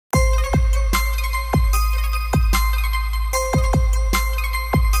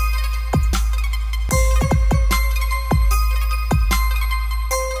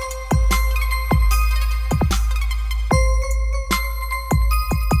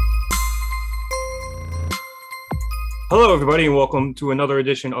Hello, everybody, and welcome to another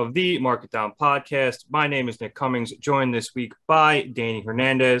edition of the Market Down Podcast. My name is Nick Cummings, joined this week by Danny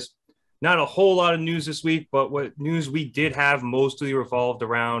Hernandez. Not a whole lot of news this week, but what news we did have mostly revolved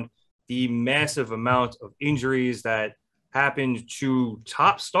around the massive amount of injuries that happened to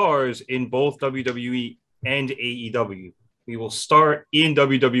top stars in both WWE and AEW. We will start in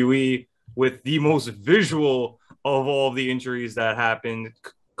WWE with the most visual of all of the injuries that happened.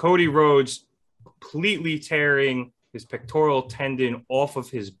 Cody Rhodes completely tearing his pectoral tendon off of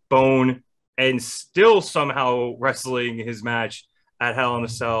his bone and still somehow wrestling his match at Hell in a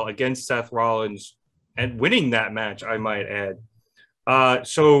Cell against Seth Rollins and winning that match, I might add.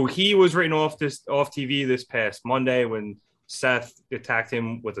 So he was written off TV this past Monday when Seth attacked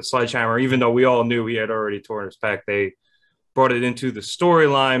him with a sledgehammer. Even though we all knew he had already torn his pec, they brought it into the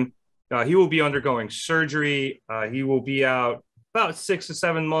storyline. He will be undergoing surgery. He will be out about 6 to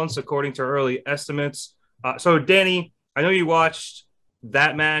 7 months, according to early estimates. So, Danny, I know you watched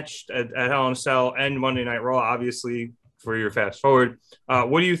that match at Hell in a Cell and Monday Night Raw, obviously, for your fast forward.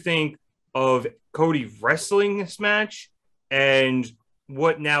 What do you think of Cody wrestling this match, and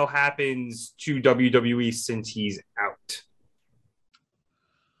what now happens to WWE since he's out?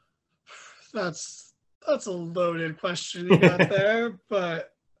 That's a loaded question you got there,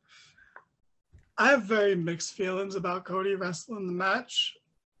 but I have very mixed feelings about Cody wrestling the match.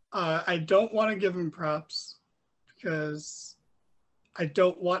 I don't want to give him props because I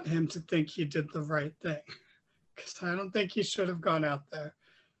don't want him to think he did the right thing, because I don't think he should have gone out there.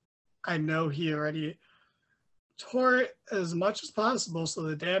 I know he already tore it as much as possible, so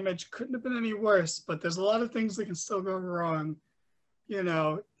the damage couldn't have been any worse, but there's a lot of things that can still go wrong. You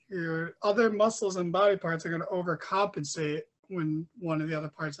know, your other muscles and body parts are going to overcompensate when one of the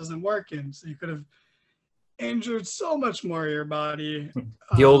other parts isn't working, so you could have injured so much more of your body.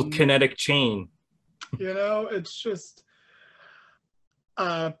 The old kinetic chain. You know, it's just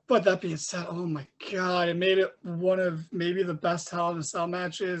but that being said, oh my god, it made it one of maybe the best Hell in a Cell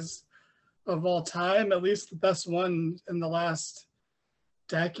matches of all time, at least the best one in the last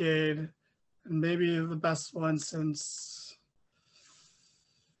decade, and maybe the best one since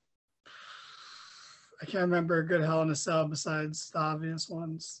I can't remember a good Hell in a Cell besides the obvious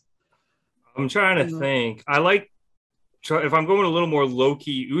ones. I'm trying to think. If I'm going a little more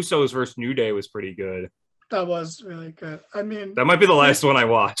low-key, Usos versus New Day was pretty good. That was really good. I mean, that might be the last one I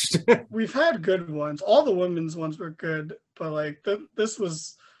watched. We've had good ones. All the women's ones were good, but like this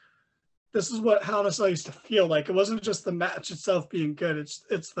is what Hell in a Cell used to feel like. It wasn't just the match itself being good.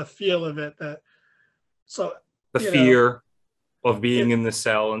 It's the feel of it that. So the fear of being in the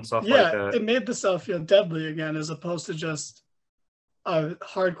cell and stuff like that. Yeah, it made the cell feel deadly again, as opposed to just a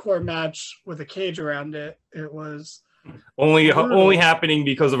hardcore match with a cage around it. It was only happening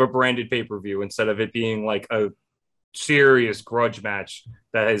because of a branded pay-per-view instead of it being like a serious grudge match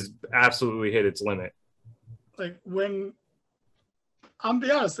that has absolutely hit its limit. Like, when I'm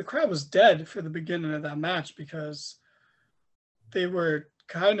be honest, the crowd was dead for the beginning of that match because they were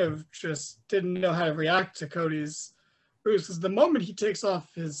kind of just didn't know how to react to Cody's moves. Because the moment he takes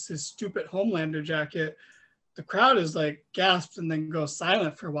off his stupid Homelander jacket, the crowd is like gasped and then goes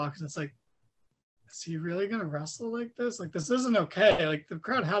silent for a while, because it's like, is he really gonna wrestle like this? Like, this isn't okay. Like, the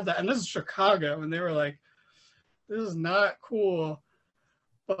crowd had that, and this is Chicago, and they were like, this is not cool.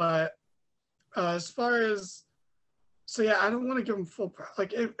 But as far as, so yeah, I don't want to give him full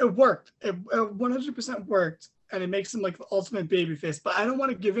like it worked. It 100% worked, and it makes him like the ultimate babyface. But I don't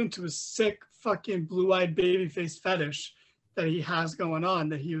want to give in to his sick fucking blue-eyed babyface fetish that he has going on,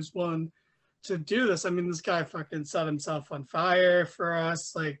 that he was willing to do this. I mean, this guy fucking set himself on fire for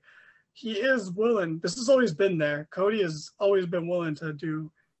us. Like, he is willing. This has always been there. Cody has always been willing to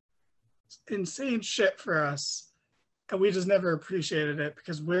do insane shit for us, and we just never appreciated it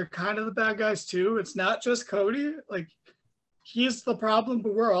because we're kind of the bad guys too. It's not just Cody. Like, he's the problem,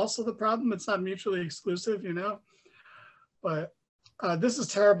 but we're also the problem. It's not mutually exclusive, you know? But this is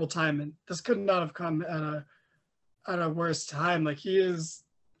terrible timing. This could not have come at a worse time. Like, he is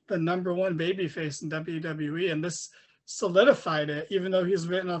the number one babyface in WWE, and this solidified it. Even though he's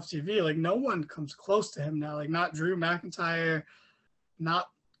written off TV, like, no one comes close to him now. Like, not Drew McIntyre, not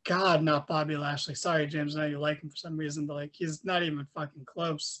Bobby Lashley. Sorry, James, I know you like him for some reason, but like, he's not even fucking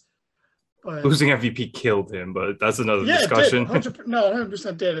close. But losing MVP killed him, but that's another discussion. It did.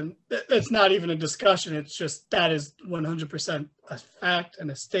 100% did, and it's not even a discussion. It's just that is 100% a fact and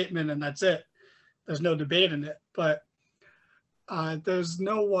a statement, and that's it. There's no debate in it. But there's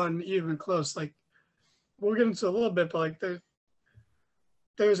no one even close. Like, we'll get into a little bit, but like,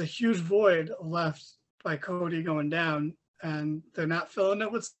 there's a huge void left by Cody going down, and they're not filling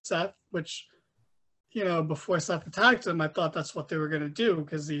it with Seth, which before Seth attacked him, I thought that's what they were going to do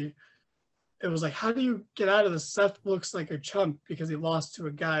because it was like, how do you get out of this? Seth looks like a chump because he lost to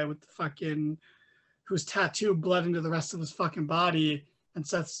a guy with the fucking, whose tattoo bled into the rest of his fucking body, and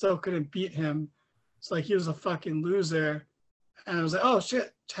Seth still couldn't beat him. It's like he was a fucking loser. And I was like, oh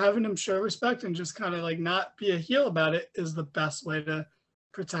shit, having him show respect and just kind of like not be a heel about it is the best way to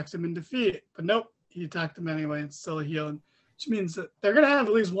protect him in defeat. But nope, he attacked him anyway and still a heel. Which means that they're going to have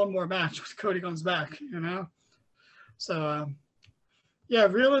at least one more match when Cody comes back, So, yeah,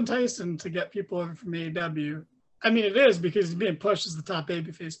 real enticing to get people over from AEW. I mean, it is because he's being pushed as the top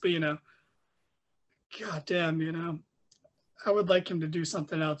babyface, but, goddamn, I would like him to do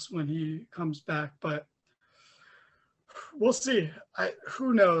something else when he comes back, but we'll see.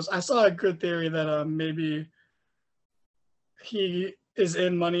 Who knows? I saw a good theory that maybe he is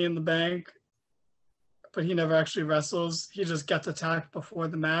in Money in the Bank, but he never actually wrestles. He just gets attacked before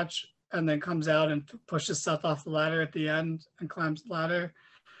the match and then comes out and pushes Seth off the ladder at the end and climbs the ladder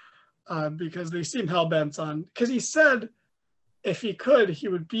because they seem hell-bent on. Because he said if he could, he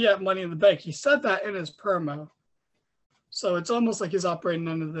would be at Money in the Bank. He said that in his promo. So it's almost like he's operating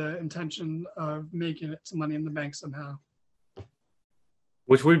under the intention of making it to Money in the Bank somehow.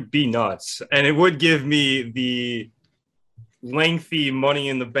 Which would be nuts. And it would give me the lengthy Money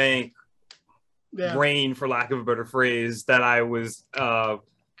in the Bank reign, for lack of a better phrase, that I was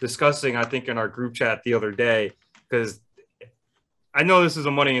discussing, I think, in our group chat the other day. Because I know this is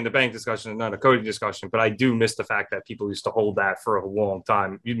a Money in the Bank discussion and not a Cody discussion, but I do miss the fact that people used to hold that for a long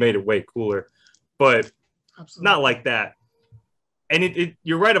time. You made it way cooler. But absolutely not like that. And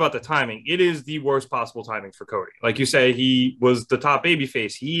you're right about the timing. It is the worst possible timing for Cody. Like you say, he was the top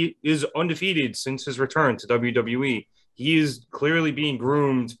babyface. He is undefeated since his return to WWE. He is clearly being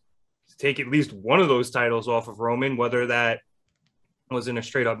groomed to take at least one of those titles off of Roman, whether that was in a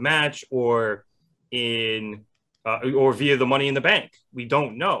straight up match or or via the Money in the Bank. We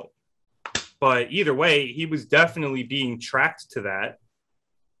don't know. But either way, he was definitely being tracked to that.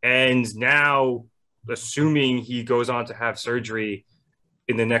 And now, assuming he goes on to have surgery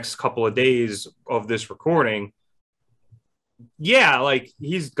in the next couple of days of this recording, like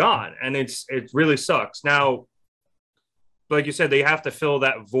he's gone, and it really sucks. Now, like you said, they have to fill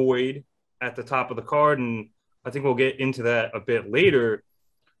that void at the top of the card, and I think we'll get into that a bit later.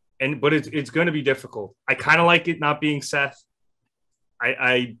 But it's going to be difficult. I kind of like it not being Seth.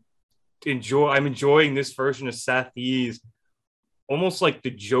 I'm enjoying this version of Seth. He's almost like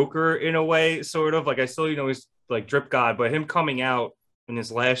the Joker in a way, sort of. Like, I still, he's like drip god, but him coming out in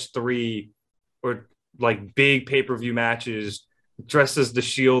his last 3 or like big pay-per-view matches, dressed as the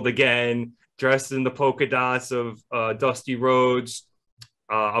Shield again, dressed in the polka dots of Dusty Rhodes.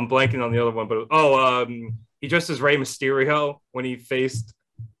 I'm blanking on the other one, but he dressed as Rey Mysterio when he faced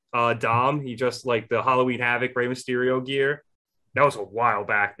Dom. He dressed like the Halloween Havoc Rey Mysterio gear. That was a while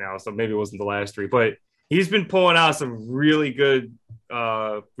back now, so maybe it wasn't the last 3, but he's been pulling out some really good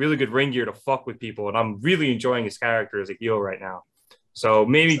ring gear to fuck with people, and I'm really enjoying his character as a heel right now. So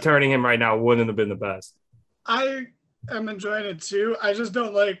maybe turning him right now wouldn't have been the best. I am enjoying it too. I just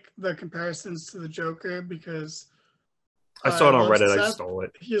don't like the comparisons to the Joker because I saw it on Reddit. Seth. I stole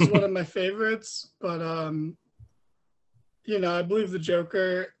it. He is one of my favorites, but I believe the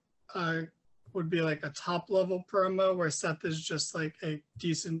Joker would be like a top level promo where Seth is just like a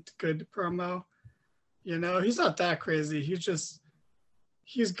decent, good promo. He's not that crazy.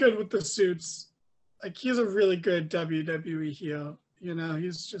 He's good with the suits. Like, he's a really good WWE heel.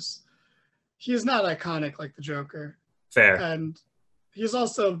 He's not iconic like the Joker. Fair. And he's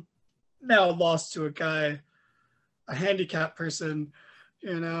also now lost to a handicapped person.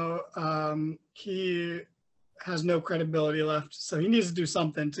 He has no credibility left. So he needs to do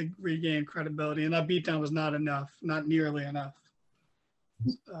something to regain credibility. And that beatdown was not enough, not nearly enough.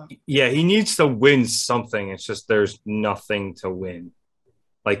 Yeah, he needs to win something. It's just there's nothing to win.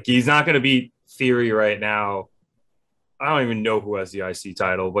 Like, he's not going to beat Theory right now. I don't even know who has the IC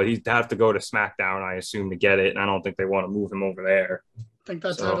title, but he'd have to go to SmackDown, I assume, to get it. And I don't think they want to move him over there. I think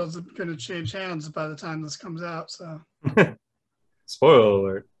that title's going to change hands by the time this comes out. So, spoiler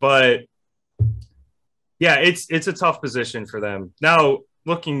alert. But yeah, it's a tough position for them. Now,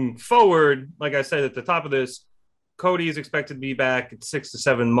 looking forward, like I said at the top of this, Cody is expected to be back in 6 to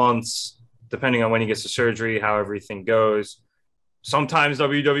 7 months, depending on when he gets the surgery, how everything goes. Sometimes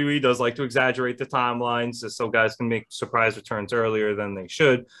WWE does like to exaggerate the timelines so guys can make surprise returns earlier than they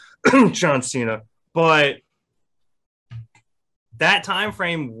should. John Cena. But that time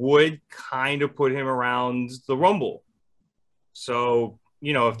frame would kind of put him around the Rumble. So,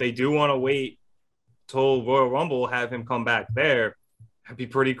 if they do want to wait till Royal Rumble, have him come back there, That'd be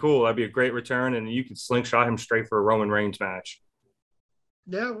pretty cool. That'd be a great return, and you could slingshot him straight for a Roman Reigns match.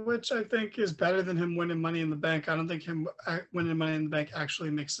 Yeah, which I think is better than him winning Money in the Bank. I don't think him winning Money in the Bank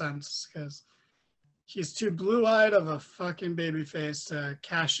actually makes sense because he's too blue-eyed of a fucking babyface to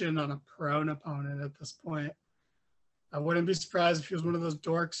cash in on a prone opponent at this point. I wouldn't be surprised if he was one of those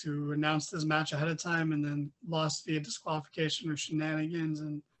dorks who announced his match ahead of time and then lost via disqualification or shenanigans.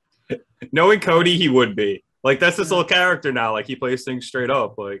 And knowing Cody, he would be. Like, that's his whole character now. Like, he plays things straight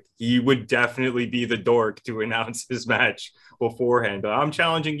up. Like, he would definitely be the dork to announce his match beforehand. I'm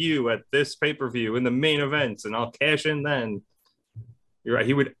challenging you at this pay-per-view in the main events, and I'll cash in then. You're right.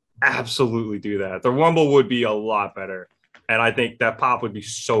 He would absolutely do that. The Rumble would be a lot better. And I think that pop would be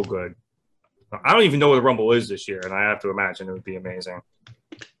so good. I don't even know what the Rumble is this year, and I have to imagine it would be amazing.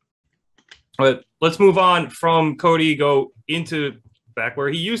 But let's move on from Cody, go into back where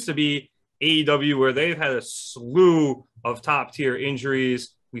he used to be, AEW, where they've had a slew of top-tier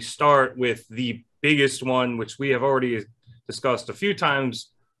injuries. We start with the biggest one, which we have already discussed a few times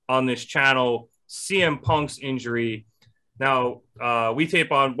on this channel, CM Punk's injury. Now, we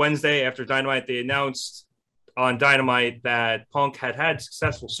tape on Wednesday after Dynamite. They announced on Dynamite that Punk had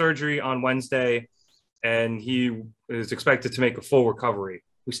successful surgery on Wednesday, and he is expected to make a full recovery.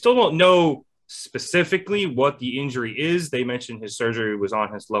 We still don't know specifically what the injury is. They mentioned his surgery was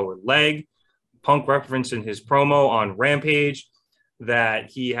on his lower leg. Punk referenced in his promo on Rampage that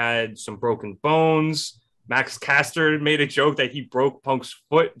he had some broken bones. Max Caster made a joke that he broke Punk's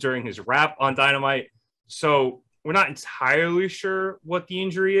foot during his rap on Dynamite. So we're not entirely sure what the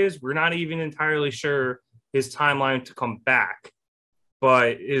injury is. We're not even entirely sure his timeline to come back.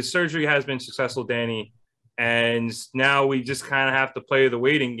 But his surgery has been successful, Danny. And now we just kind of have to play the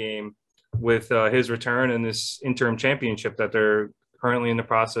waiting game with his return and this interim championship that they're currently in the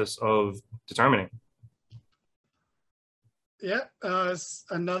process of determining. Yeah,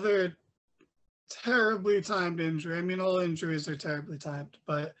 another terribly timed injury. I mean, all injuries are terribly timed,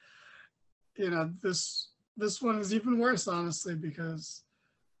 but this one is even worse, honestly, because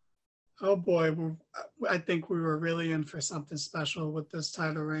oh boy, I think we were really in for something special with this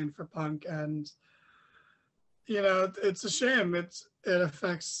title reign for Punk, and it's a shame. It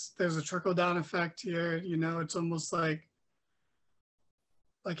affects. There's a trickle down effect here. It's almost like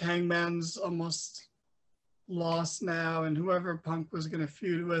Hangman's almost lost now, and whoever Punk was going to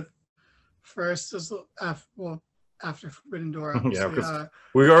feud with first is after Forbidden Door. Yeah, because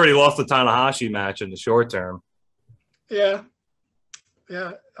we already lost the Tanahashi match in the short term. Yeah.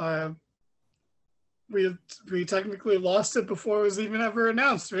 We technically lost it before it was even ever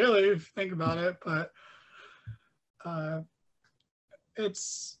announced, really, if you think about it. But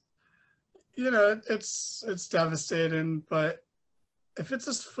it's devastating. But if it's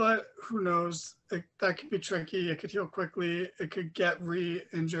his foot, who knows? That could be tricky. It could heal quickly. It could get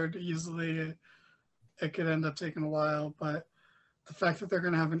re-injured easily. It could end up taking a while. But the fact that they're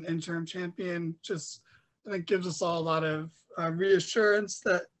going to have an interim champion just, I think, gives us all a lot of reassurance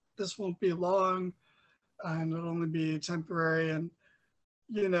that this won't be long and it'll only be temporary. And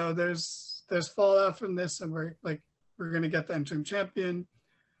there's fallout from this, and we're going to get the interim champion.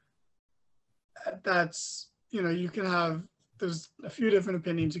 That's you can have. There's a few different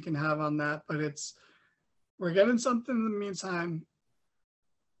opinions you can have on that, but we're getting something in the meantime.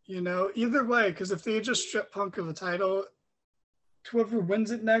 Either way, because if they just strip Punk of the title, whoever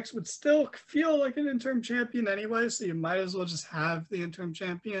wins it next would still feel like an interim champion anyway, so you might as well just have the interim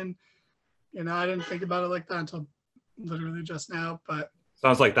champion. I didn't think about it like that until literally just now, but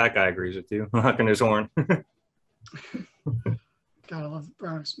sounds like that guy agrees with you. Knocking his horn. Gotta love the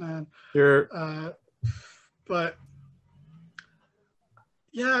Bronx, man. Sure. But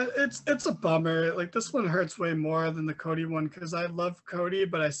yeah, it's a bummer. Like, this one hurts way more than the Cody one because I love Cody,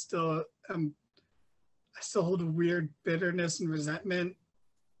 but I still hold a weird bitterness and resentment.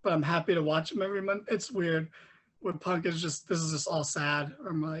 But I'm happy to watch him every month. It's weird. With Punk, this is just all sad.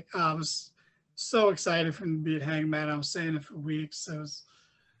 I'm like, I was so excited for him to beat Hangman. I was saying it for weeks. It was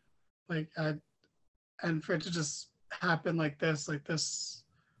like, and for it to just happen like this. This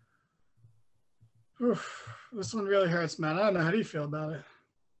one really hurts, man. I don't know. How do you feel about it?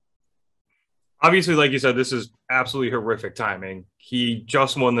 Obviously, like you said, this is absolutely horrific timing. He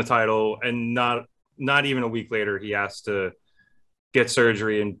just won the title, and not even a week later, he has to get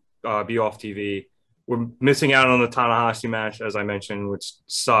surgery and be off TV. We're missing out on the Tanahashi match, as I mentioned, which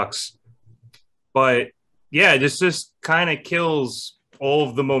sucks. But yeah, this just kind of kills all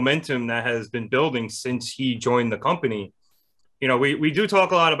of the momentum that has been building since he joined the company. We do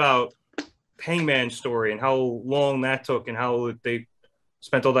talk a lot about Hangman's story and how long that took and how they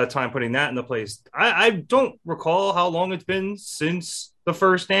spent all that time putting that into place. I don't recall how long it's been since the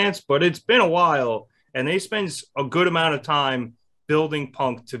first dance, but it's been a while. And they spend a good amount of time building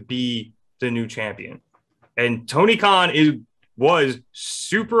Punk to be the new champion. And Tony Khan was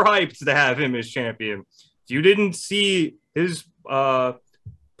super hyped to have him as champion. If you didn't see his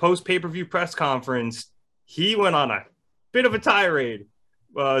post pay-per-view press conference, he went on a bit of a tirade.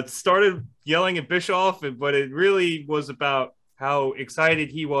 Started yelling at Bischoff, but it really was about how excited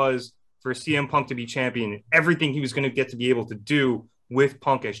he was for CM Punk to be champion and everything he was going to get to be able to do with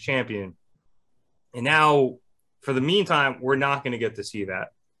Punk as champion. And now, for the meantime, we're not going to get to see that.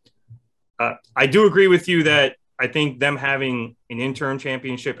 I do agree with you that I think them having an interim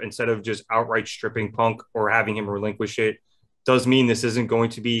championship instead of just outright stripping Punk or having him relinquish it does mean this isn't going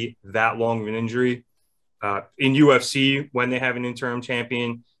to be that long of an injury. In UFC, when they have an interim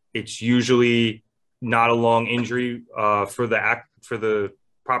champion, it's usually not a long injury for the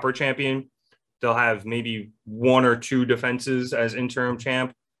proper champion. They'll have maybe 1 or 2 defenses as interim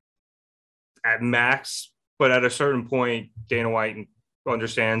champ at max, but at a certain point, Dana White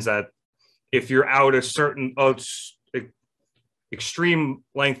understands that if you're out a certain extreme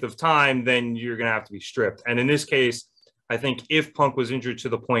length of time, then you're going to have to be stripped. And in this case, I think if Punk was injured to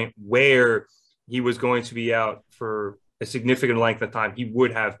the point where he was going to be out for a significant length of time, he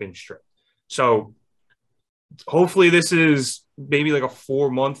would have been stripped. So hopefully this is maybe like a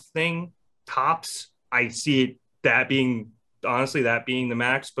 4-month thing, tops. I see it that being the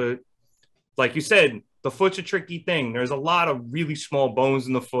max. But like you said, the foot's a tricky thing. There's a lot of really small bones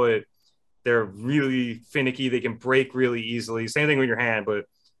in the foot. They're really finicky. They can break really easily. Same thing with your hand, but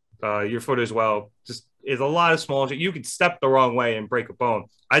your foot as well. Just is a lot of small. You could step the wrong way and break a bone.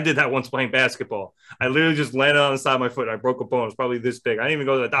 I did that once playing basketball. I literally just landed on the side of my foot. And I broke a bone. It was probably this big. I didn't even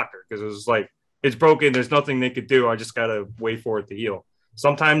go to the doctor because it was like, it's broken. There's nothing they could do. I just got to wait for it to heal.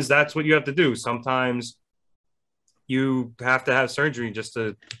 Sometimes that's what you have to do. Sometimes you have to have surgery just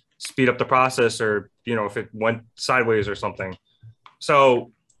to speed up the process, or, if it went sideways or something.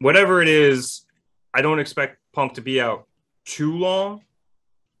 So whatever it is, I don't expect Punk to be out too long,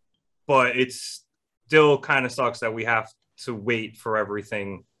 but it's still kind of sucks that we have to wait for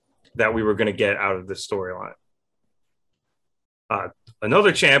everything that we were going to get out of this storyline.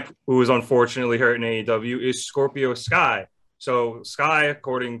 Another champ who was unfortunately hurt in AEW is Scorpio Sky. So Sky,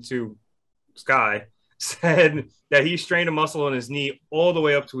 according to Sky, said that he strained a muscle in his knee all the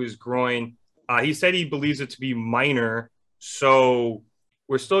way up to his groin. He said he believes it to be minor. So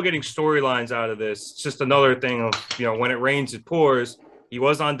we're still getting storylines out of this. It's just another thing of, when it rains, it pours. He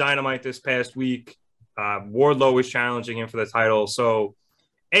was on Dynamite this past week. Wardlow was challenging him for the title. So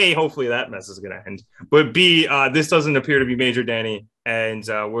A, hopefully that mess is going to end. But B, this doesn't appear to be major, Danny. And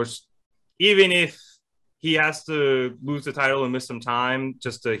even if he has to lose the title and miss some time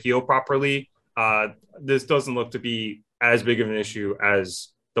just to heal properly, this doesn't look to be as big of an issue as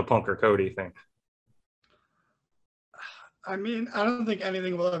the Punk or Cody thing. I mean, I don't think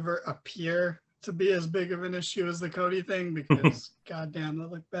anything will ever appear to be as big of an issue as the Cody thing because, goddamn,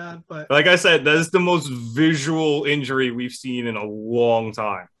 that looked bad. But like I said, that is the most visual injury we've seen in a long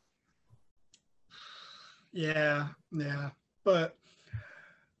time. Yeah. But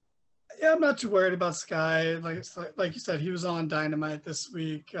yeah, I'm not too worried about Sky. Like you said, he was on Dynamite this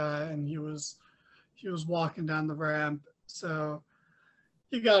week, and he was walking down the ramp. So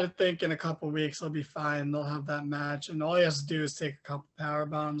you got to think in a couple of weeks he'll be fine. They'll have that match, and all he has to do is take a couple power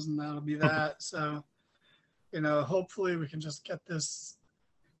bombs, and that'll be that. So, hopefully we can just get this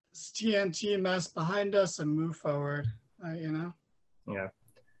TNT mess behind us and move forward. Yeah.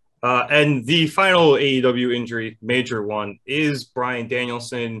 And the final AEW injury, major one, is Bryan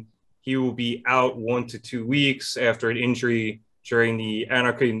Danielson. He will be out 1 to 2 weeks after an injury during the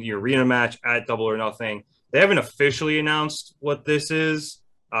Anarchy in the Arena match at Double or Nothing. They haven't officially announced what this is.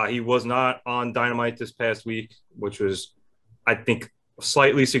 He was not on Dynamite this past week, which was, I think,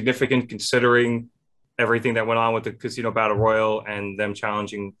 slightly significant considering everything that went on with the Casino Battle Royal and them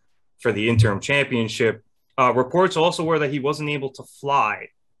challenging for the interim championship. Reports also were that he wasn't able to fly.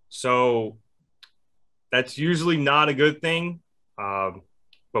 So that's usually not a good thing.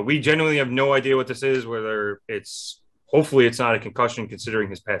 But we genuinely have no idea what this is, hopefully it's not a concussion considering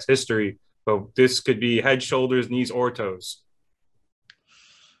his past history, but this could be head, shoulders, knees, or toes.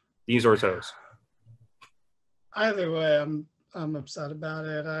 Knees or toes. Either way, I'm upset about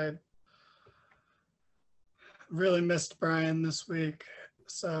it. I really missed Bryan this week.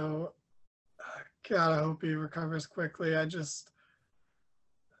 So God, I hope he recovers quickly. I feel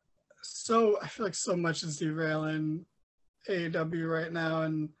like so much is derailing AEW right now,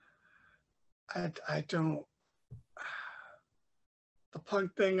 and I don't the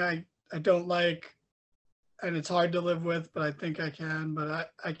Punk thing I don't like, and it's hard to live with, but I think I can.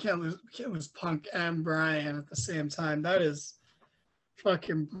 But I can't lose Punk and Bryan at the same time. That is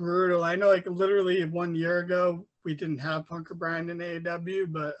fucking brutal. I know, like, literally 1 year ago we didn't have Punk or Bryan in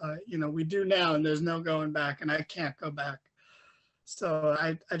AEW, but you know, we do now, and there's no going back, and I can't go back. So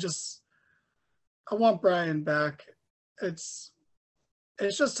I want Bryan back. It's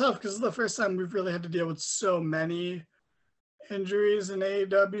just tough because it's the first time we've really had to deal with so many injuries in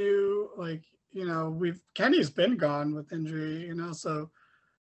AEW. Like, you know, Kenny's been gone with injury, you know, so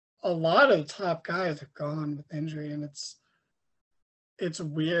a lot of the top guys are gone with injury, and it's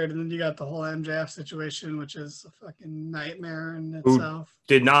weird. And then you got the whole MJF situation, which is a fucking nightmare in itself.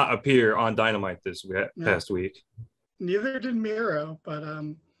 Who did not appear on Dynamite this past week. Neither did Miro, but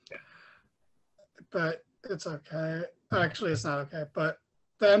it's okay. Actually, it's not okay. But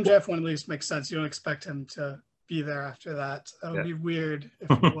the MJF one at least makes sense. You don't expect him to be there after that. That would be weird if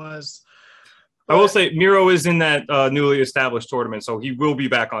he was. But I will say Miro is in that newly established tournament, so he will be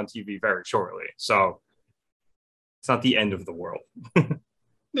back on TV very shortly. So it's not the end of the world.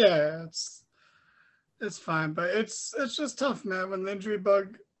 Yeah, it's fine, but it's just tough, man. When the injury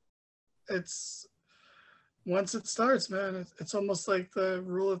bug, it's once it starts, man, it's almost like the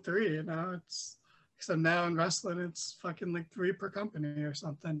rule of three, you know. It's except now in wrestling, it's fucking like 3 per company or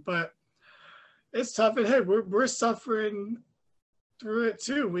something. But it's tough, and hey, we're suffering through it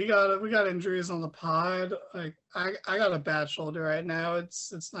too. We got injuries on the pod. Like I got a bad shoulder right now.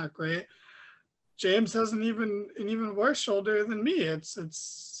 It's not great. James has an even worse shoulder than me.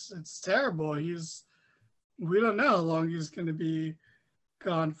 It's terrible. We don't know how long he's gonna be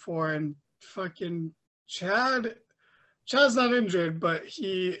gone for. And fucking Chad's not injured, but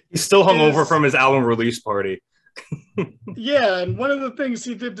he's still hungover from his album release party. Yeah, and one of the things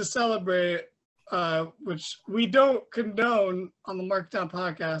he did to celebrate, which we don't condone on the Markdown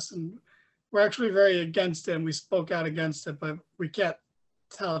podcast, and we're actually very against it, and we spoke out against it, but we can't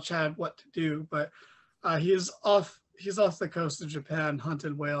tell Chad what to do. But he's off the coast of Japan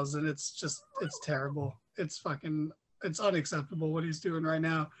hunting whales, and it's terrible. It's unacceptable what he's doing right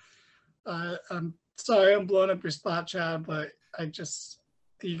now. I'm sorry I'm blowing up your spot, Chad, but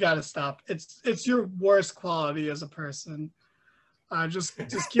you gotta stop. It's your worst quality as a person. Just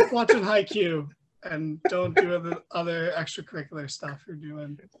keep watching HIAC and don't do the other extracurricular stuff you're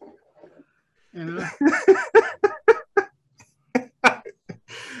doing. You know?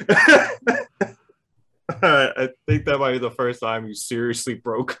 I think that might be the first time you seriously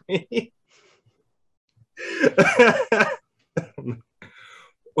broke me.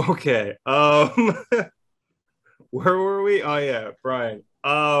 Okay. Where were we? Oh yeah, Bryan.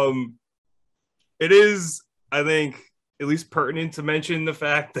 It is, I think, at least pertinent to mention the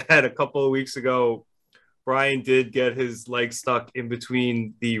fact that a couple of weeks ago, Bryan did get his leg stuck in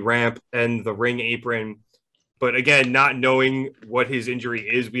between the ramp and the ring apron. But again, not knowing what his injury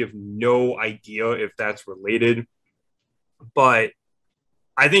is, we have no idea if that's related. But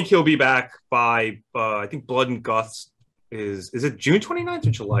I think he'll be back by, I think Blood and Guts is it June 29th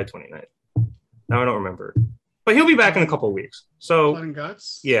or July 29th? Now I don't remember. But he'll be back in a couple of weeks. So Blood and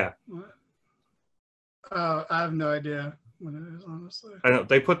Guts? Yeah. What? I have no idea when it is, honestly. I know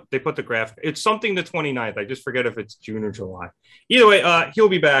they put the graph. It's something the 29th. I just forget if it's June or July. Either way, he'll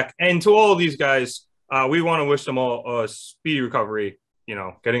be back. And to all of these guys, we want to wish them all a speedy recovery. You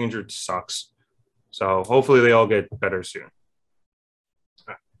know, getting injured sucks. So hopefully they all get better soon.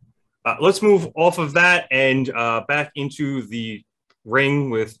 Let's move off of that and back into the ring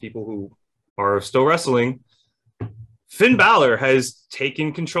with people who are still wrestling. Finn Balor has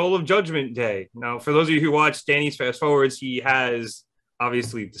taken control of Judgment Day. Now, for those of you who watch Danny's Fast Forwards, he has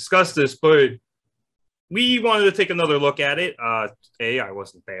obviously discussed this, but we wanted to take another look at it. A, I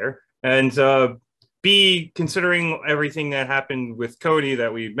wasn't there. And B, considering everything that happened with Cody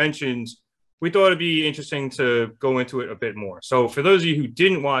that we mentioned, we thought it'd be interesting to go into it a bit more. So for those of you who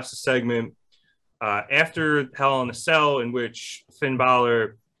didn't watch the segment, after Hell in a Cell, in which Finn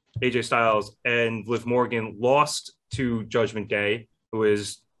Balor, AJ Styles, and Liv Morgan lost to Judgment Day, who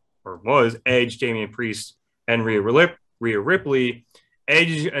was Edge, Damian Priest, and Rhea Ripley,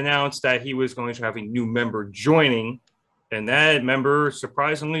 Edge announced that he was going to have a new member joining, and that member,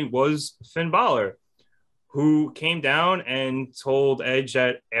 surprisingly, was Finn Balor, who came down and told Edge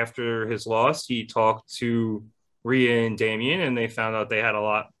that after his loss, he talked to Rhea and Damian, and they found out they had a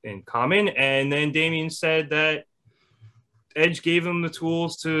lot in common. And then Damian said that Edge gave him the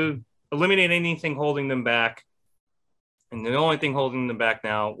tools to eliminate anything holding them back. And the only thing holding them back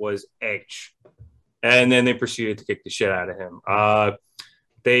now was Edge. And then they proceeded to kick the shit out of him.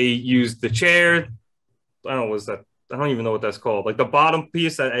 They used the chair. I don't know, was that I don't even know what that's called. Like the bottom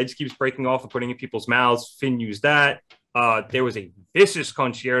piece that Edge keeps breaking off and putting in people's mouths. Finn used that. There was a vicious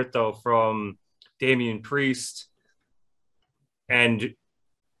concerto from Damian Priest. And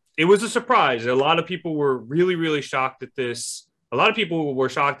it was a surprise. A lot of people were really, really shocked at this. A lot of people were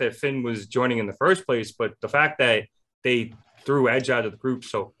shocked that Finn was joining in the first place, but the fact that they threw Edge out of the group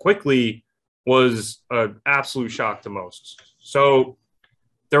so quickly was an absolute shock to most. So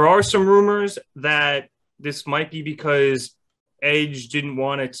there are some rumors that this might be because Edge didn't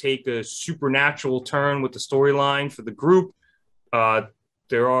want to take a supernatural turn with the storyline for the group.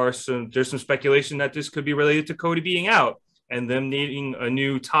 There's some speculation that this could be related to Cody being out and them needing a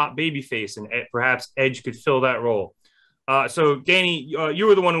new top babyface, and perhaps Edge could fill that role. So, Danny, you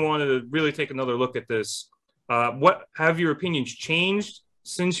were the one who wanted to really take another look at this. What have your opinions changed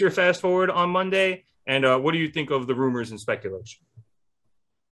since your fast forward on Monday? And what do you think of the rumors and speculation?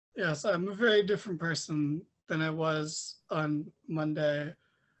 Yes, I'm a very different person than I was on Monday.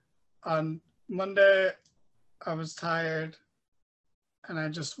 On Monday, I was tired and I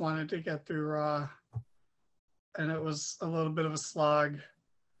just wanted to get through Raw. And it was a little bit of a slog.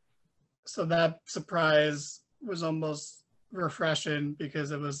 So that surprise was almost refreshing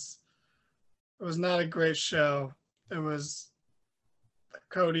because it was not a great show. It was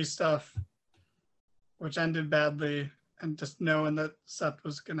Cody stuff, which ended badly, and just knowing that Seth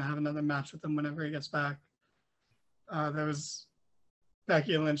was going to have another match with him whenever he gets back. There was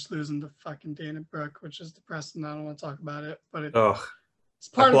Becky Lynch losing to fucking Dana Brooke, which is depressing. I don't want to talk about it, but it's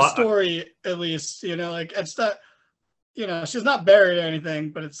part of the story, at least. You know, like it's not, you know, she's not buried or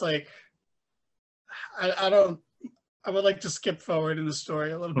anything, but it's like I would like to skip forward in the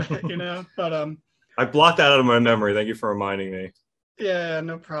story a little bit, you know. But I blocked that out of my memory. Thank you for reminding me. Yeah,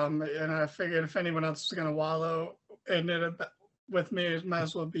 no problem. And I figured if anyone else was gonna wallow in it with me, it might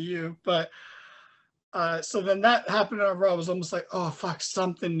as well be you. But so then that happened on Raw. I was almost like, oh fuck,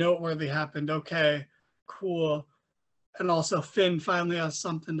 something noteworthy happened. Okay, cool. And also Finn finally has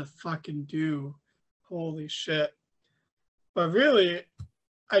something to fucking do. Holy shit. But really,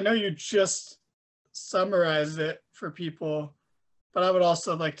 I know you just summarized it for people, but I would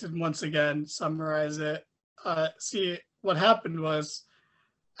also like to once again summarize it. See, what happened was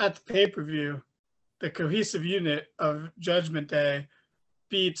at the pay-per-view, the cohesive unit of Judgment Day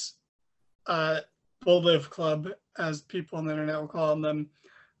beat Bull Live Club, as people on the internet were calling them,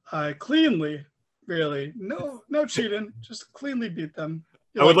 cleanly, really. No cheating, just cleanly beat them.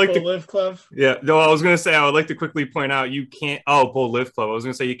 I would like Bull Live Club? Yeah, no, I was going to say, I would like to quickly point out, you can't, Bull Live Club. I was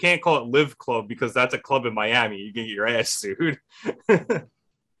going to say, you can't call it Live Club because that's a club in Miami. You can get your ass sued.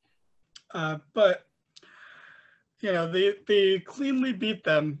 But, you know, they cleanly beat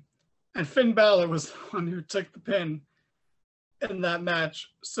them, and Finn Balor was the one who took the pin in that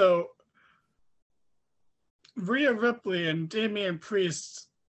match. So Rhea Ripley and Damian Priest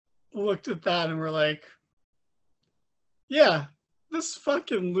looked at that and were like, yeah, this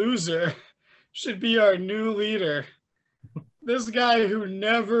fucking loser should be our new leader. This guy who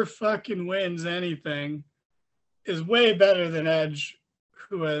never fucking wins anything is way better than Edge,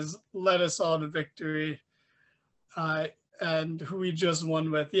 who has led us all to victory, and who we just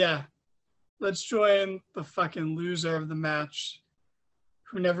won with. Yeah, let's join the fucking loser of the match,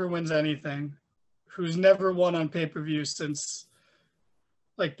 who never wins anything, who's never won on pay-per-view since,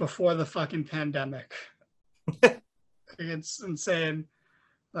 like, before the fucking pandemic. It's insane.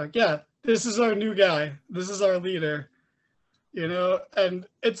 Like, yeah, this is our new guy. This is our leader. You know, and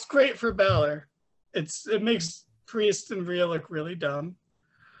it's great for Balor. It makes Priest and Rhea look really dumb.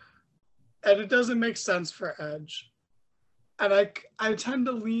 And it doesn't make sense for Edge. And I tend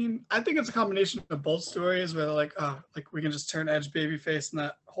to lean, I think it's a combination of both stories where they're like, oh, like we can just turn Edge babyface and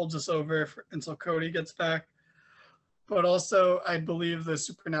that holds us over until Cody gets back. But also I believe the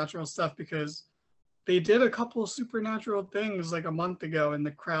supernatural stuff because they did a couple of supernatural things like a month ago and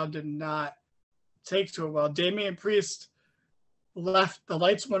the crowd did not take to it well. Damian Priest left, the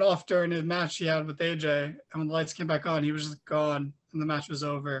lights went off during his match he had with AJ, and when the lights came back on, he was just gone and the match was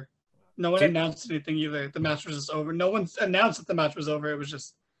over. No one announced anything either. The match was just over. No one announced that the match was over. It was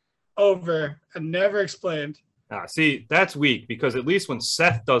just over and never explained. See, that's weak because at least when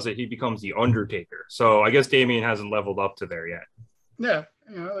Seth does it, he becomes the Undertaker. So I guess Damian hasn't leveled up to there yet. Yeah,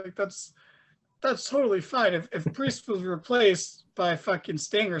 you know, like that's totally fine. If Priest was replaced by fucking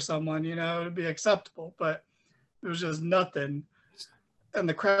Sting or someone, you know, it'd be acceptable. But it was just nothing. And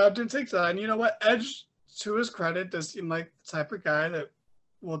the crowd didn't take that. And you know what? Edge, to his credit, does seem like the type of guy that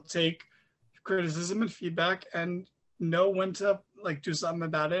will take criticism and feedback and know when to like do something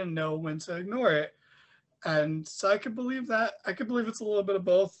about it and know when to ignore it. And so I could believe that. I could believe it's a little bit of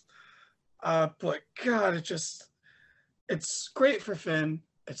both. But God, it just, it's great for Finn.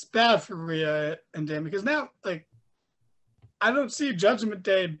 It's bad for Rhea and Dan because now, like, I don't see Judgment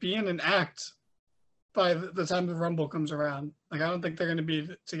Day being an act by the time the Rumble comes around. Like, I don't think they're going to be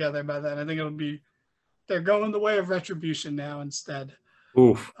together by then. I think they're going the way of Retribution now instead.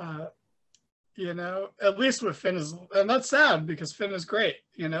 Oof. At least with Finn and that's sad because Finn is great,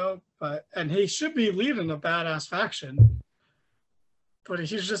 and he should be leading a badass faction, but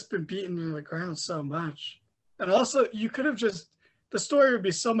he's just been beaten to the ground so much. And also, the story would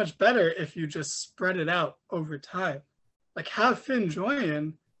be so much better if you just spread it out over time. Like, have Finn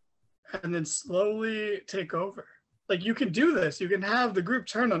join and then slowly take over. Like, you can do this. You can have the group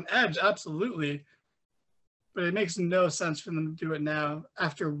turn on Edge, absolutely. But it makes no sense for them to do it now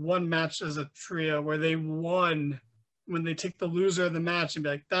after one match as a trio where they won when they take the loser of the match and be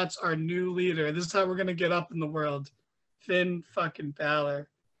like, that's our new leader. This is how we're going to get up in the world. Finn fucking Balor.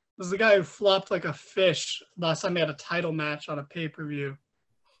 This is the guy who flopped like a fish last time he had a title match on a pay-per-view.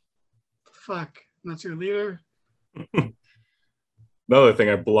 Fuck. And that's your leader? Another thing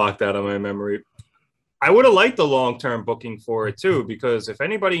I blocked out of my memory. I would have liked the long-term booking for it too, because if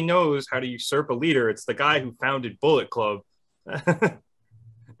anybody knows how to usurp a leader, it's the guy who founded Bullet Club. That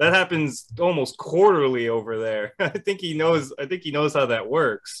happens almost quarterly over there. I think he knows how that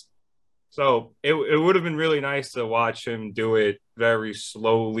works. So it would have been really nice to watch him do it very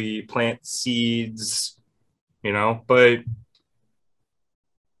slowly, plant seeds, but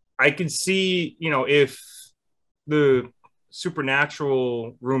I could see, if the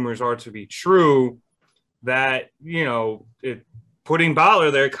supernatural rumors are to be true, that, putting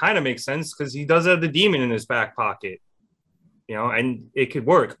Balor there kind of makes sense because he does have the demon in his back pocket, and it could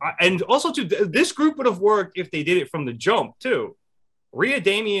work. And also, too, this group would have worked if they did it from the jump, too. Rhea,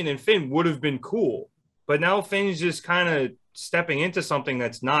 Damian, and Finn would have been cool. But now Finn's just kind of stepping into something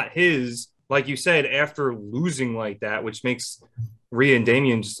that's not his, like you said, after losing like that, which makes Rhea and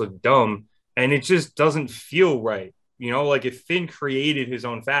Damian just look dumb. And it just doesn't feel right. Like if Finn created his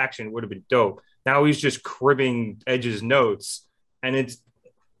own faction, it would have been dope. Now he's just cribbing Edge's notes, and it's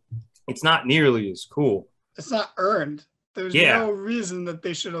not nearly as cool. It's not earned. There's no reason that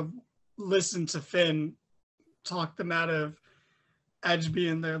they should have listened to Finn talk them out of Edge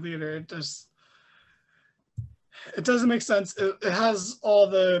being their leader. It doesn't make sense. It has all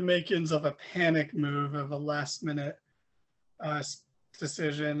the makings of a panic move, of a last minute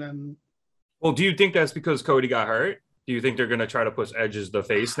decision. And well, do you think that's because Cody got hurt? Do you think they're going to try to push Edge as the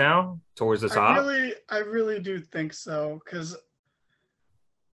face now towards the top? I really do think so, because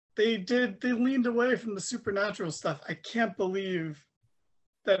they leaned away from the supernatural stuff. I can't believe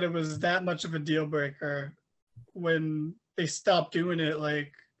that it was that much of a deal breaker when they stopped doing it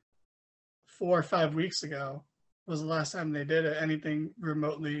like 4 or 5 weeks ago. Was the last time they did it, anything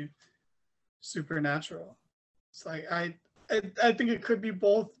remotely supernatural. It's like I think it could be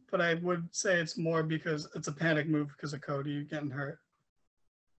both, but I would say it's more because it's a panic move because of Cody getting hurt.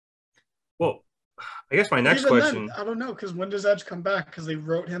 Well, I guess my next question... Then, I don't know, because when does Edge come back? Because they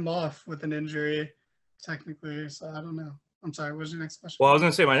wrote him off with an injury, technically, so I don't know. I'm sorry, what's your next question? Well, I was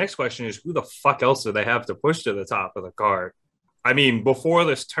going to say, my next question is, who the fuck else do they have to push to the top of the card? I mean, before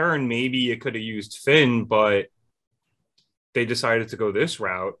this turn, maybe it could have used Finn, but they decided to go this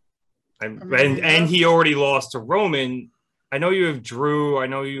route. And he already lost to Roman. I know you have Drew. I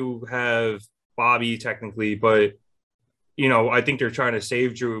know you have Bobby technically, but, I think they're trying to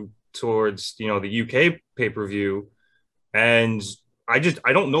save Drew towards, the UK pay-per-view. And I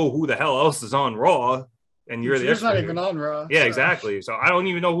don't know who the hell else is on Raw. And you're Drew's not even on Raw. Yeah, so. Exactly. So I don't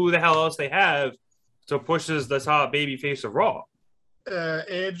even know who the hell else they have to push as the top babyface of Raw.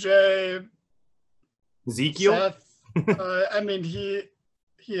 AJ. Ezekiel? Seth. I mean, he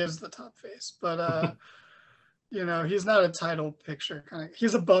is the top face, but he's not a title picture kind of.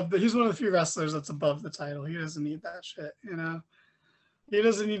 He's one of the few wrestlers that's above the title. He doesn't need that shit, He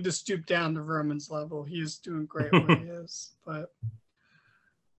doesn't need to stoop down to Roman's level. He's doing great where he is. But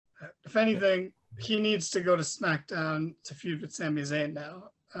if anything, he needs to go to SmackDown to feud with Sami Zayn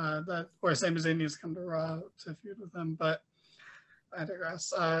now. Or Sami Zayn needs to come to Raw to feud with him. But I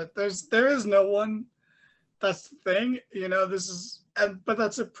digress. There is no one. That's the thing, but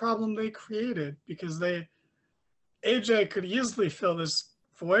that's a problem they created because AJ could easily fill this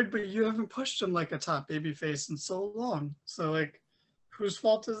void, but you haven't pushed him like a top babyface in so long. So, like, whose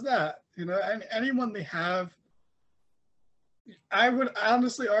fault is that? And anyone they have, I would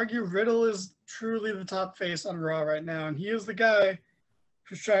honestly argue Riddle is truly the top face on Raw right now, and he is the guy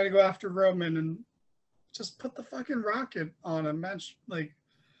who's trying to go after Roman and just put the fucking rocket on him,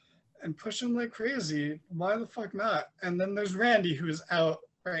 and push him like crazy. Why the fuck not? And then there's Randy, who's out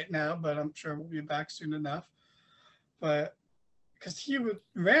right now, but I'm sure we'll be back soon enough. but because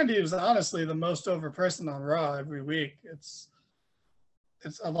Randy was honestly the most over person on Raw every week. It's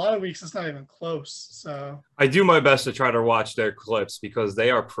a lot of weeks it's not even close. So I do my best to try to watch their clips because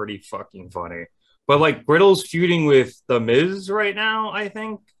they are pretty fucking funny. But like Riddle's feuding with The Miz right now, I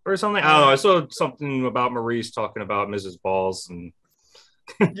think, or something. I don't know. I saw something about Maurice talking about Miz's balls and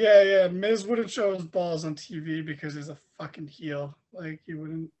yeah. Miz wouldn't show his balls on TV because he's a fucking heel. Like he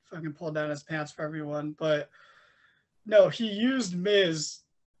wouldn't fucking pull down his pants for everyone. But no, he used Miz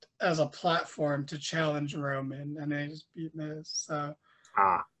as a platform to challenge Roman, and they just beat Miz. So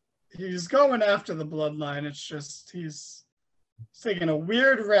he's going after the bloodline. It's just he's taking a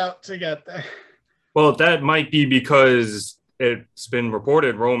weird route to get there. Well, that might be because it's been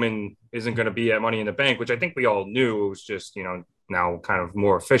reported Roman isn't going to be at Money in the Bank, which I think we all knew. It was just, now kind of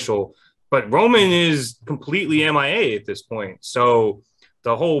more official. But Roman is completely MIA at this point. So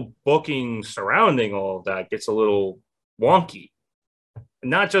the whole booking surrounding all of that gets a little wonky.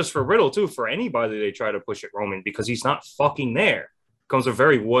 Not just for Riddle, too. For anybody they try to push at Roman because he's not fucking there. It becomes a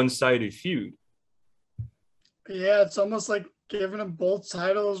very one-sided feud. Yeah, it's almost like giving him both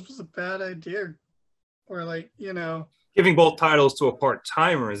titles was a bad idea. Or giving both titles to a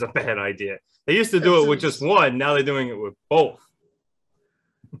part-timer is a bad idea. They used to do it with just one. Now they're doing it with both.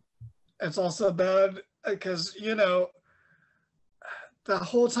 It's also bad because, the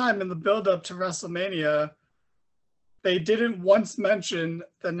whole time in the build-up to WrestleMania, they didn't once mention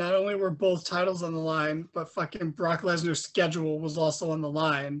that not only were both titles on the line, but fucking Brock Lesnar's schedule was also on the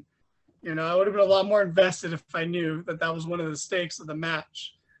line. I would have been a lot more invested if I knew that that was one of the stakes of the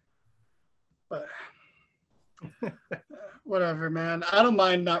match. But whatever, man. I don't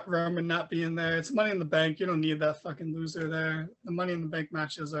mind Roman not being there. It's Money in the Bank. You don't need that fucking loser there. The Money in the Bank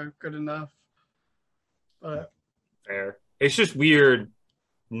matches are good enough. But fair. It's just weird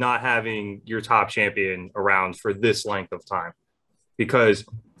not having your top champion around for this length of time because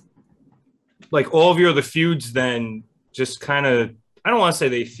like all of your other feuds then just kind of, I don't want to say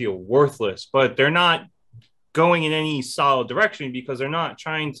they feel worthless, but they're not going in any solid direction because they're not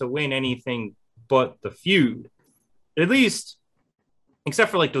trying to win anything but the feud. At least, except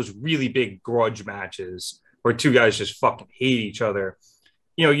for like those really big grudge matches where two guys just fucking hate each other.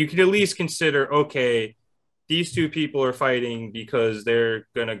 You could at least consider, okay, these two people are fighting because they're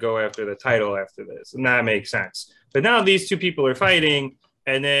going to go after the title after this. And that makes sense. But now these two people are fighting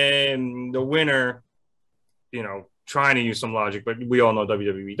and then the winner, trying to use some logic, but we all know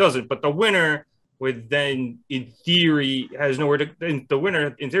WWE doesn't. But the winner would then, in theory, has nowhere to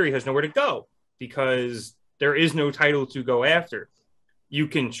go because there is no title to go after. You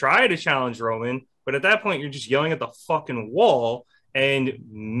can try to challenge Roman, but at that point, you're just yelling at the fucking wall. And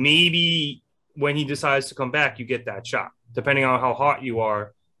maybe when he decides to come back, you get that shot, depending on how hot you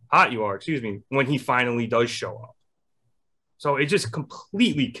are, when he finally does show up. So it just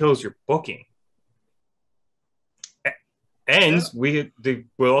completely kills your booking. And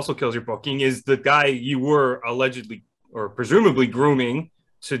what also kills your booking is the guy you were allegedly or presumably grooming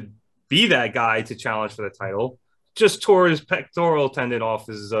to be that guy to challenge for the title just tore his pectoral tendon off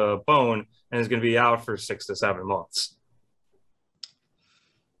his bone and is going to be out for 6 to 7 months.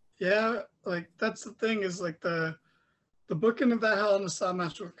 Yeah, like that's the thing is like the booking of that Hell in a Cell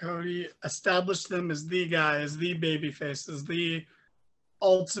match with Cody established them as the guy, as the babyface, as the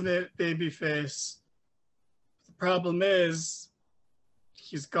ultimate babyface. The problem is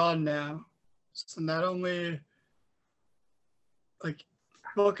he's gone now. So not only like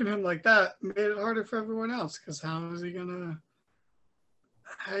booking him like that made it harder for everyone else because how is he gonna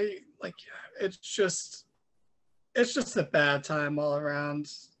it's just a bad time all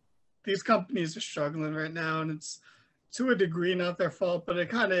around. These companies are struggling right now, and it's to a degree not their fault, but it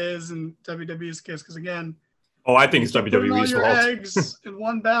kind of is in WWE's case because again, I think it's WWE's fault. All your eggs in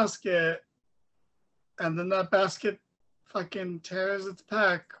one basket, and then that basket fucking tears its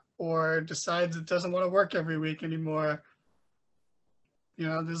pack or decides it doesn't want to work every week anymore.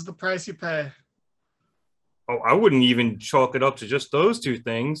 This is the price you pay. I wouldn't even chalk it up to just those two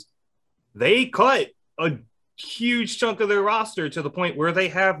things. They cut a huge chunk of their roster to the point where they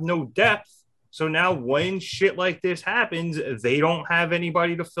have no depth. So now when shit like this happens, they don't have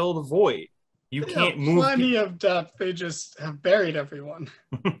anybody to fill the void. You can't move. Plenty of depth. They just have buried everyone.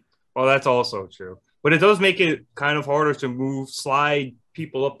 Well, that's also true. But it does make it kind of harder to slide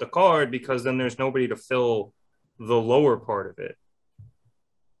people up the card because then there's nobody to fill the lower part of it.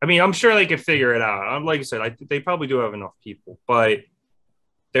 I mean, I'm sure they can figure it out. Like I said, they probably do have enough people, but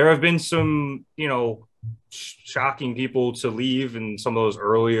there have been some, shocking people to leave in some of those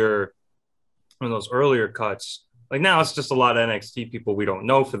earlier cuts. Like now it's just a lot of NXT people we don't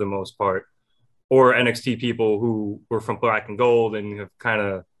know for the most part. or NXT people who were from Black and Gold and have kind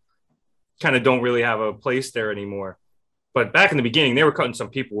of don't really have a place there anymore. But back in the beginning, they were cutting some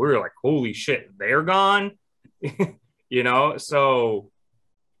people. We were like, holy shit, they're gone. So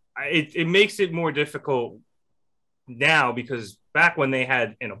it makes it more difficult now, because back when they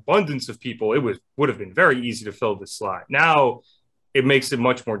had an abundance of people, it would have been very easy to fill this slot. Now it makes it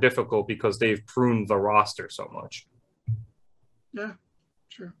much more difficult because they've pruned the roster so much. Yeah,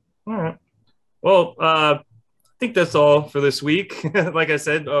 sure. All right. Well, I think that's all for this week. Like I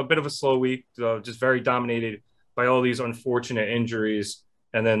said, a bit of a slow week, just very dominated by all these unfortunate injuries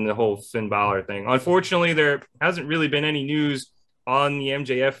and then the whole Finn Balor thing. Unfortunately, there hasn't really been any news on the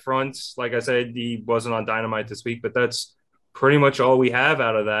MJF front. Like I said, he wasn't on Dynamite this week, but that's pretty much all we have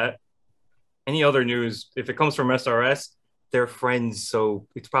out of that. Any other news, if it comes from SRS, they're friends, so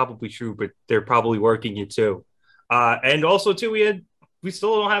it's probably true, but they're probably working it too. And also, too, we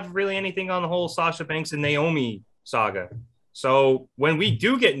still don't have really anything on the whole Sasha Banks and Naomi saga. So when we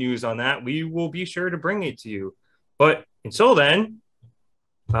do get news on that, we will be sure to bring it to you. But until then,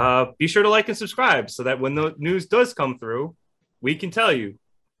 be sure to like and subscribe so that when the news does come through, we can tell you.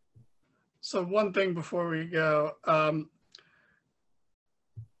 So one thing before we go,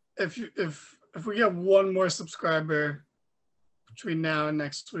 if we get one more subscriber between now and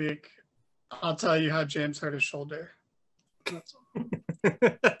next week, I'll tell you how James hurt his shoulder. That's all.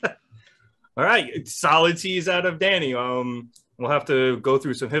 All right, solid tease out of Danny. We'll have to go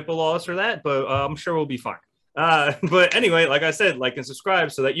through some HIPAA laws for that, but I'm sure we'll be fine. But anyway, like I said, like and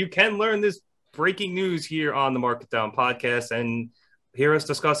subscribe so that you can learn this breaking news here on the Market Down podcast and hear us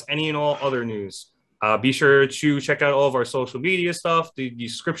discuss any and all other news. Be sure to check out all of our social media stuff. The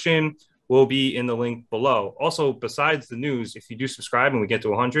description will be in the link below. Also, besides the news, if you do subscribe and we get to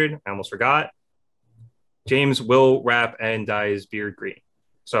 100, I almost forgot, James will wrap and dye his beard green.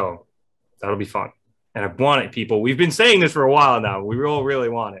 So that'll be fun. And I want it, people. We've been saying this for a while now. We all really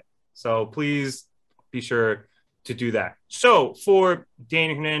want it. So please be sure to do that. So for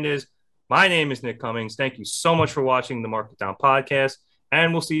Danny Hernandez, my name is Nick Cummings. Thank you so much for watching the Market Down podcast,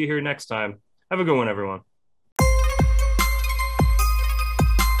 and we'll see you here next time. Have a good one, everyone.